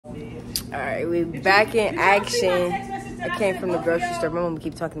All right, we back in action. I came from the grocery store. My mom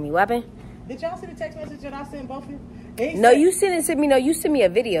keep talking to me. What happened? Did y'all see the text message that I sent both of you? No, you didn't send me. No, you sent me a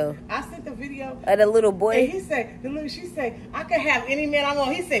video. I sent the video of the little boy. And he said, she said, I could have any man I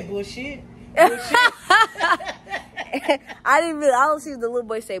want. He said, bullshit. Bullshit. I don't see the little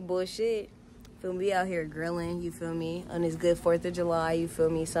boy say bullshit. Feel me? We out here grilling, you feel me? On this good 4th of July, you feel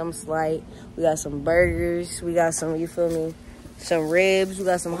me? Something slight. We got some burgers. We got some, you feel me? Some ribs. We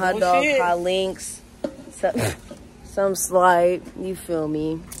got some hot dogs, hot links. Some slight, you feel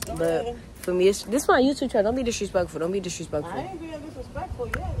me? But for me, this is my YouTube channel. Don't be disrespectful. Don't be disrespectful. I ain't being disrespectful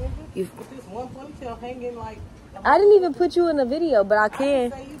yet, nigga. You, with this one ponytail hanging like... I didn't even put you in the video, but I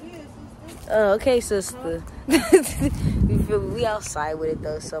can. I didn't say you did, sister. Oh, okay, sister. You feel me? We outside with it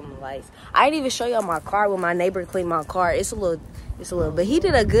though, some lights. I didn't even show y'all my car when my neighbor cleaned my car. It's a little, but he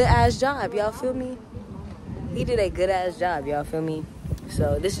did a good ass job. Y'all feel me? He did a good ass job. Y'all feel me?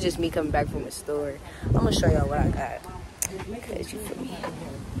 So this is just me coming back from the store. I'm gonna show y'all what I got. Cause you feel me?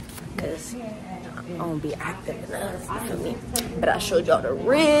 Cause I don't be active enough. You feel me? But I showed y'all the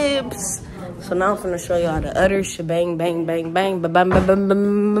ribs. So now I'm gonna show y'all the other shebang, bang, bang, bang, bang, bang, bang, bang,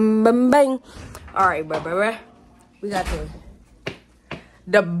 bang, bang, bang. All right, bro. We got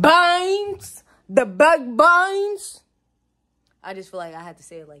the binds, the back binds. I just feel like I had to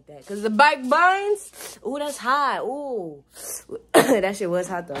say it like that. Cause the back binds, ooh, that's hot. Ooh, that shit was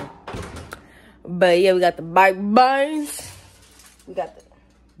hot though. But yeah, we got the back binds. We got the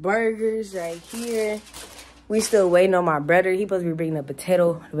burgers right here. We still waiting on my brother. He supposed to be bringing a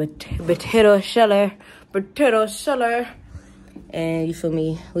potato sheller. And you feel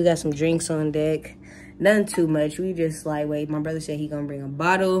me? We got some drinks on deck. Nothing too much. We just like, wait, my brother said he gonna bring a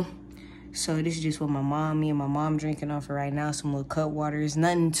bottle. So this is just what me and my mom drinking off of right now. Some little cut waters.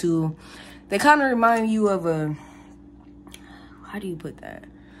 Nothing too, they kind of remind you of a, how do you put that?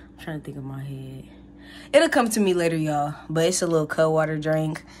 I'm trying to think of my head. It'll come to me later, y'all. But it's a little cut water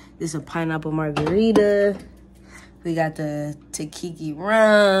drink. This is a pineapple margarita. We got the tiki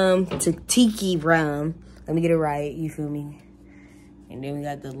rum. Let me get it right, you feel me? And then we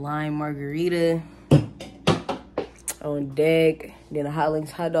got the lime margarita on deck. Then the hot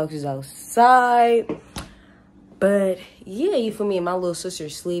links hot dogs is outside. But yeah, you feel me? And my little sister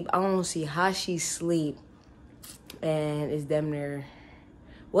sleep. I don't see how she sleep. And it's damn near,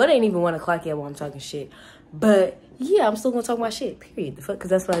 well, it ain't even 1 o'clock yet while I'm talking shit. But yeah, I'm still gonna talk my shit, period. The fuck, cause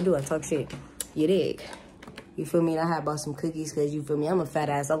that's what I do. I talk shit. You dig? You feel me? And I had bought some cookies, cause you feel me? I'm a fat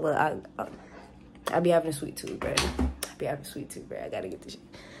ass. I be having a sweet tooth, bro. I gotta get this shit.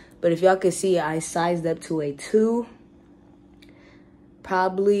 But if y'all could see, I sized up to a 2.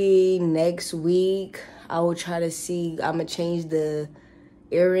 Probably next week, I will try to see. I'm gonna change the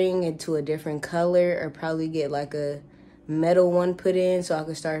earring into a different color, or probably get like a metal one put in so I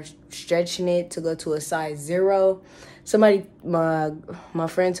can start stretching it to go to a size 0. Somebody, my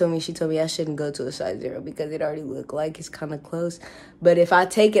friend told me, she told me I shouldn't go to a size 0 because it already looked like it's kind of close. But if I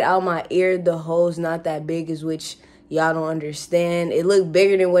take it out my ear, the hole's not that big, as which y'all don't understand. It looked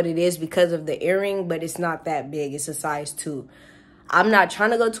bigger than what it is because of the earring, but it's not that big. It's a size 2. I'm not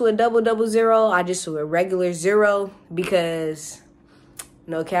trying to go to a double 0. I just do a regular 0 because,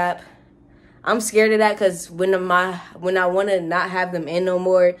 no cap, I'm scared of that, because when I want to not have them in no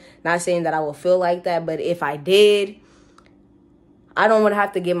more, not saying that I will feel like that, but if I did, I don't want to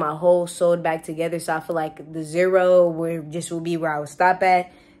have to get my whole sewed back together. So I feel like the 0 will be where I would stop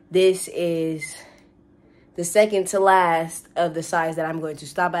at. This is the second to last of the size that I'm going to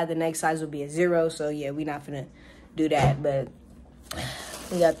stop at. The next size will be a 0. So yeah, we're not finna do that. But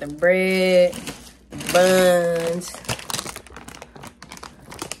we got the bread, buns.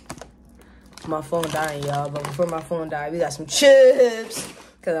 My phone dying, y'all. But before my phone died, we got some chips.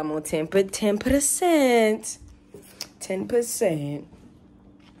 Because I'm on 10%. 10%.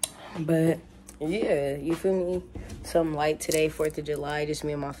 But, yeah, you feel me? Something light today, 4th of July. Just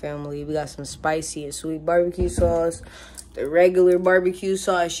me and my family. We got some spicy and sweet barbecue sauce. The regular barbecue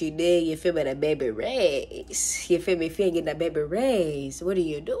sauce you did. You feel me? That Baby Ray's. You feel me? If you ain't getting that Baby Ray's, what are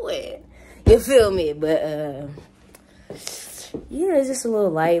you doing? You feel me? But, yeah, it's just a little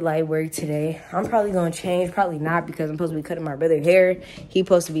light work today. I'm probably going to change. Probably not, because I'm supposed to be cutting my brother's hair. He's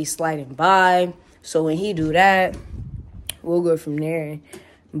supposed to be sliding by. So when he do that, we'll go from there.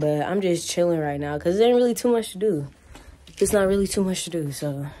 But I'm just chilling right now because there ain't really too much to do. It's not really too much to do.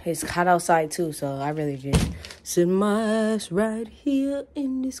 So it's hot outside too. So I really just sit my ass right here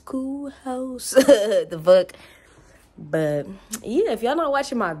in this cool house. The fuck. But yeah, if y'all not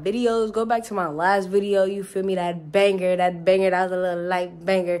watching my videos, go back to my last video. You feel me? That banger, that was a little light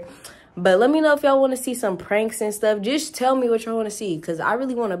banger. But let me know if y'all want to see some pranks and stuff. Just tell me what y'all want to see, because I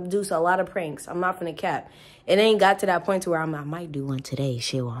really want to do a lot of pranks. I'm not finna cap. It ain't got to that point to where I might do one today.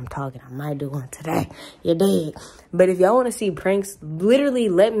 Shit, while I'm talking, I might do one today. You're dead. But if y'all want to see pranks, literally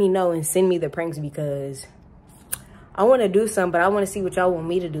let me know and send me the pranks, because I want to do some, but I want to see what y'all want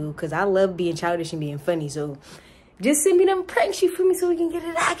me to do, because I love being childish and being funny. So just send me them pranks, you feel me, so we can get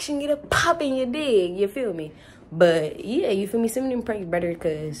it action, get it popping, you dig, you feel me? But yeah, you feel me, send me them pranks better,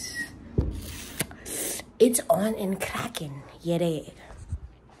 because it's on and cracking, you dig.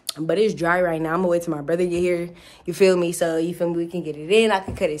 But it's dry right now. I'm gonna wait till my brother get here, you feel me? So you feel me, we can get it in. I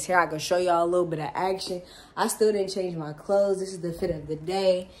can cut his hair, I can show y'all a little bit of action. I still didn't change my clothes. This is the fit of the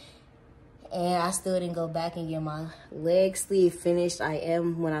day. And I still didn't go back and get my leg sleeve finished. I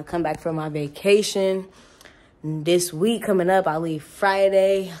am when I come back from my vacation. This week coming up, I leave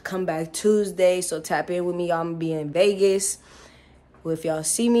Friday, I come back Tuesday. So tap in with me, I'm gonna be in Vegas. Well, if y'all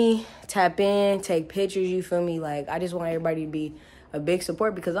see me, tap in, take pictures, you feel me? Like, I just want everybody to be a big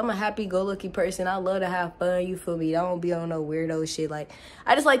support, because I'm a happy-go-lucky person. I love to have fun, you feel me? I don't be on no weirdo shit. Like,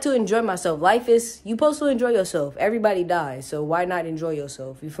 I just like to enjoy myself. Life is, you supposed to enjoy yourself. Everybody dies, so why not enjoy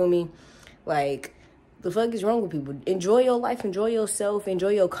yourself? You feel me? Like, the fuck is wrong with people? Enjoy your life, enjoy yourself, enjoy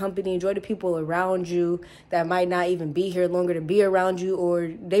your company, enjoy the people around you that might not even be here longer to be around you, or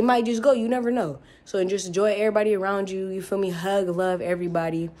they might just go, you never know. So just enjoy everybody around you, you feel me? Hug, love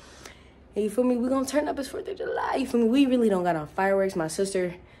everybody. And you feel me? We're going to turn up. It's 4th of July. You feel me? We really don't got on fireworks. My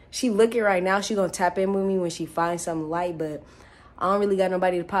sister, she looking right now. She going to tap in with me when she finds something light. But I don't really got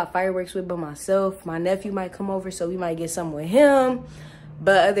nobody to pop fireworks with but myself. My nephew might come over, so we might get something with him.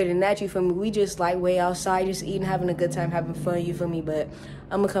 But other than that, you feel me? We just lightweight outside, just eating, having a good time, having fun. You feel me? But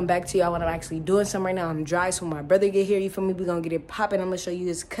I'm going to come back to y'all when I'm actually doing something right now. I'm dry, so when my brother get here, you feel me? We're going to get it popping. I'm going to show you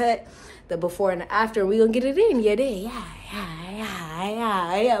his cut, the before and the after. We're going to get it in. Yeah,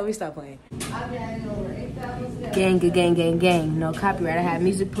 yeah. We stop playing. Gang. No copyright. I had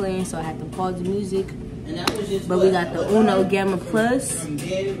music playing, so I had to pause the music. But we got the Uno Gamma Plus.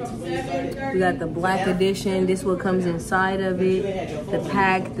 We got the black edition. This what comes inside of it. The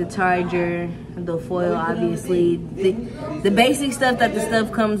pack, the charger, the foil, obviously. The basic stuff that the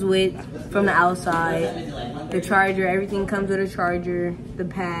stuff comes with from the outside. The charger, everything comes with a charger. The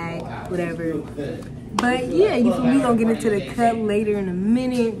pack, whatever. But yeah, you feel me? We gonna get into the cut later in a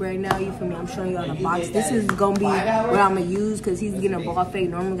minute. Right now, you feel me? I'm showing y'all the box. This is gonna be what I'm gonna use, because he's getting a ball fade.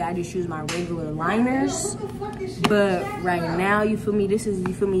 Normally, I just use my regular liners. But right now, you feel me? This is,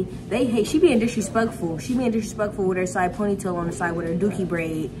 you feel me? She being disrespectful. She being disrespectful with her side ponytail on the side, with her dookie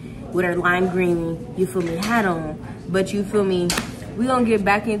braid, with her lime green, you feel me, hat on. But you feel me? We gonna get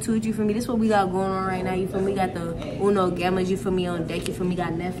back into it, you feel me? This is what we got going on right now, you feel me? We got the Uno Gammas, you feel me, on deck, you feel me?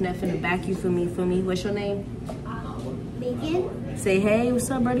 Got Neff in the back, you feel me? What's your name? Megan. Say hey, what's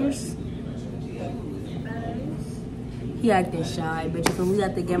up, brothers? He acting shy, but you feel me? We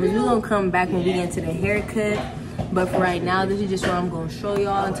got the Gammas. We gonna come back when we get into the haircut. But for right now, this is just what I'm gonna show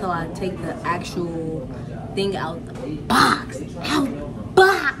y'all until I take the actual thing out the box.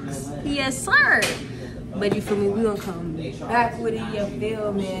 Yes, sir. But you feel me? We gonna come back with it, you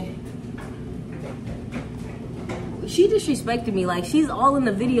feel me? She disrespected me. Like, she's all in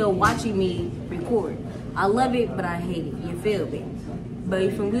the video watching me record. I love it, but I hate it. You feel me? But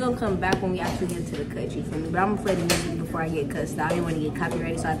you feel me? We gonna come back when we actually get to the cut, you feel me? But I'm gonna play the music before I get cussed out. I didn't want to get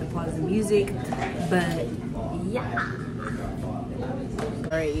copyrighted, so I have to pause the music. But yeah.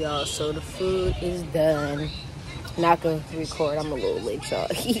 Alright, y'all, so the food is done. Not gonna record, I'm a little late, y'all.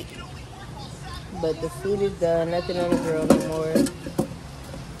 But the food is done, nothing on the grill no more.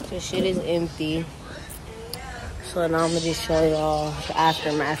 The shit is empty. So now I'm gonna just show y'all the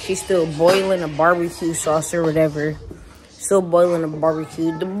aftermath. She's still boiling a barbecue sauce or whatever. Still boiling the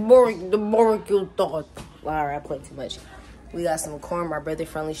barbecue. The barbecue thought. Alright, I played too much. We got some corn. My brother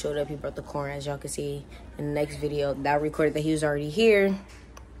finally showed up. He brought the corn, as y'all can see in the next video. That I recorded that he was already here.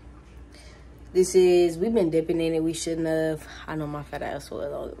 This is, we've been dipping in it. We shouldn't have. I know my fat ass will. I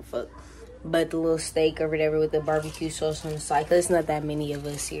don't give a fuck. But the little steak or whatever with the barbecue sauce on the side. Cause it's not that many of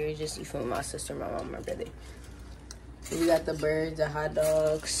us here. It's just, you feel me, my sister, my mom, my brother. So we got the birds, the hot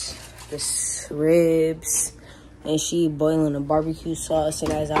dogs, the ribs. And she boiling the barbecue sauce.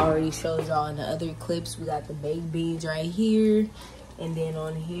 And as I already showed y'all in the other clips, we got the baked beans right here. And then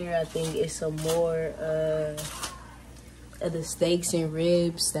on here, I think it's some more of the steaks and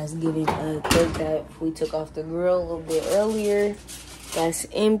ribs that's giving a cook that we took off the grill a little bit earlier. That's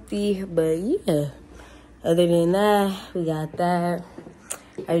empty, but yeah. Other than that, we got that.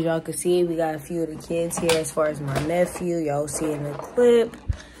 As y'all can see, we got a few of the kids here as far as my nephew. Y'all see in the clip.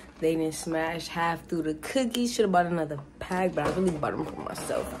 They didn't smash half through the cookies. Should have bought another pack, but I really bought them for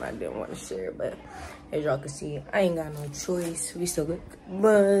myself and I didn't want to share. But as y'all can see, I ain't got no choice. We still got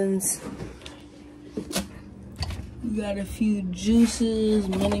buns. We got a few juices,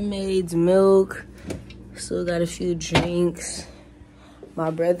 Minute Maids, milk. Still got a few drinks. My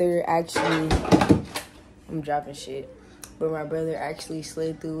brother actually, I'm dropping shit, but my brother actually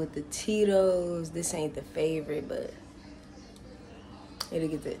slid through with the Tito's. This ain't the favorite, but it'll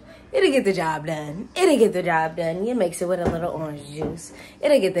get the job done. It'll get the job done. You mix it with a little orange juice.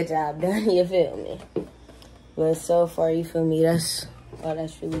 It'll get the job done. You feel me? But so far, you feel me? That's all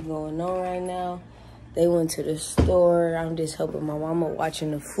that's really going on right now. They went to the store. I'm just helping my mama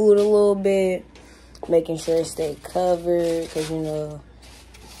watching the food a little bit, making sure it stay covered, because you know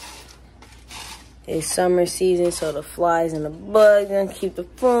it's summer season, so the flies and the bugs gonna keep the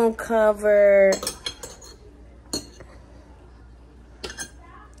food covered.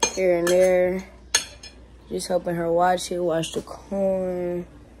 Here and there, just helping her watch the corn.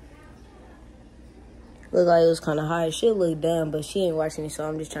 Looked like it was kind of hot. She looked done, but she ain't watching it, so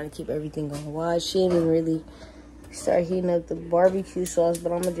I'm just trying to keep everything on watch. She didn't really start heating up the barbecue sauce,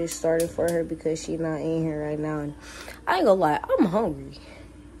 but I'm gonna just start it for her because she's not in here right now. And I ain't gonna lie, I'm hungry.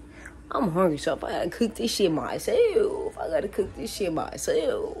 So if I gotta cook this shit myself,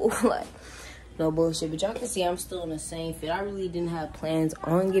 like, no bullshit. But y'all can see I'm still in the same fit. I really didn't have plans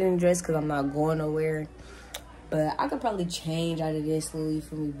on getting dressed because I'm not going nowhere. But I could probably change out of this little, you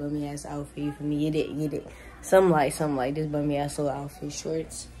feel me, bummy ass outfit, you feel me, get it. Something like this bummy ass little outfit.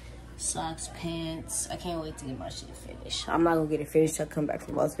 Shorts, socks, pants. I can't wait to get my shit finished. I'm not gonna get it finished till I come back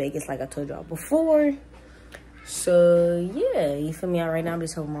from Las Vegas like I told y'all before. So yeah, you feel me? Right now I'm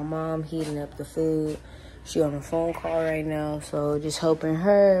just helping my mom heating up the food. She on a phone call right now, so just helping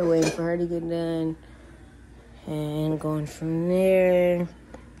her, waiting for her to get done, and going from there.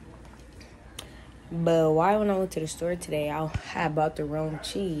 But why when I went to the store today, I had bought the wrong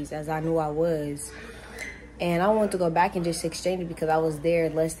cheese, as I knew I was. And I wanted to go back and just exchange it because I was there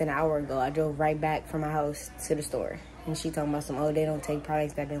less than an hour ago. I drove right back from my house to the store. And she talking about oh, they don't take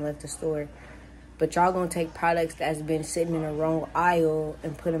products that been left the store. But y'all gonna take products that's been sitting in the wrong aisle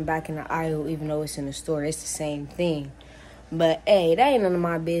and put them back in the aisle even though it's in the store. It's the same thing. But hey, that ain't none of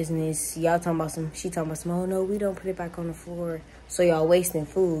my business. Y'all talking about she talking about oh no, we don't put it back on the floor. So y'all wasting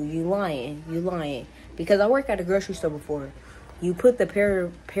food. You lying. Because I worked at a grocery store before. You put the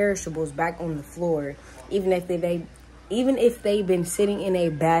perishables back on the floor, even if they've been sitting in a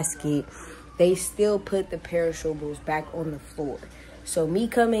basket, they still put the perishables back on the floor. So me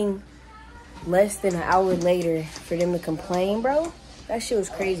coming less than an hour later for them to complain, bro, that shit was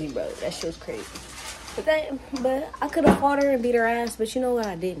crazy, bro. That shit was crazy. But I could have fought her and beat her ass, but you know what?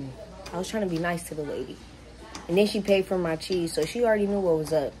 I didn't. I was trying to be nice to the lady. And then she paid for my cheese, so she already knew what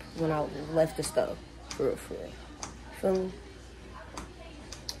was up when I left the stove. For real. Feel me?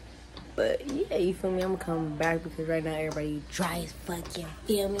 But yeah, you feel me? I'm gonna come back because right now everybody dry as fuck, you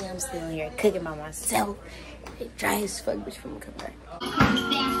feel me? I'm still here cooking by myself. They dry as fuck, bitch, I'm gonna come back.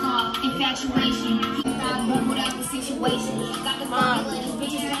 Mom.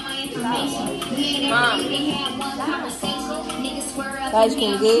 Guys, can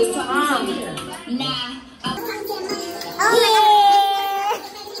you get Mom.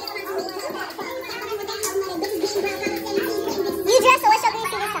 You dressed, so what's your beauty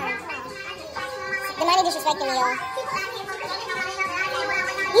this time? The money disrespecting me, y'all.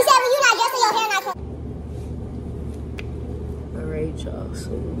 You said when you not dressing, your hair not cool. Alright, y'all, so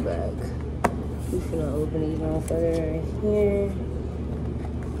we're back. We finna open these motherfuckers right here.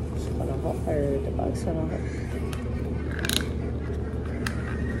 It's kinda hard. The box kinda hard.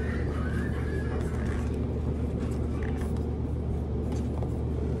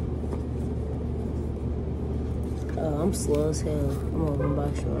 I'm slow as hell. I'm gonna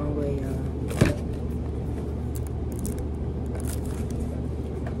box the wrong way, y'all.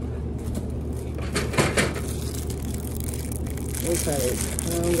 They kind of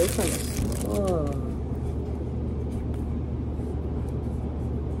slow.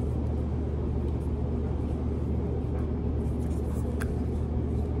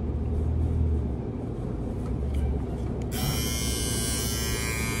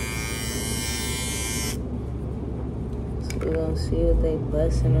 We're gonna see what they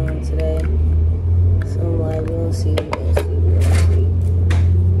busting on today. Some like we gonna see. We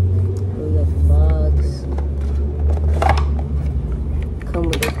got the box. Come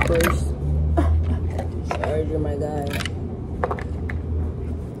with the first charger, my guy.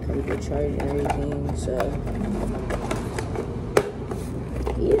 Come with the charger and everything. So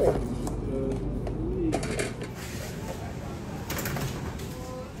yeah.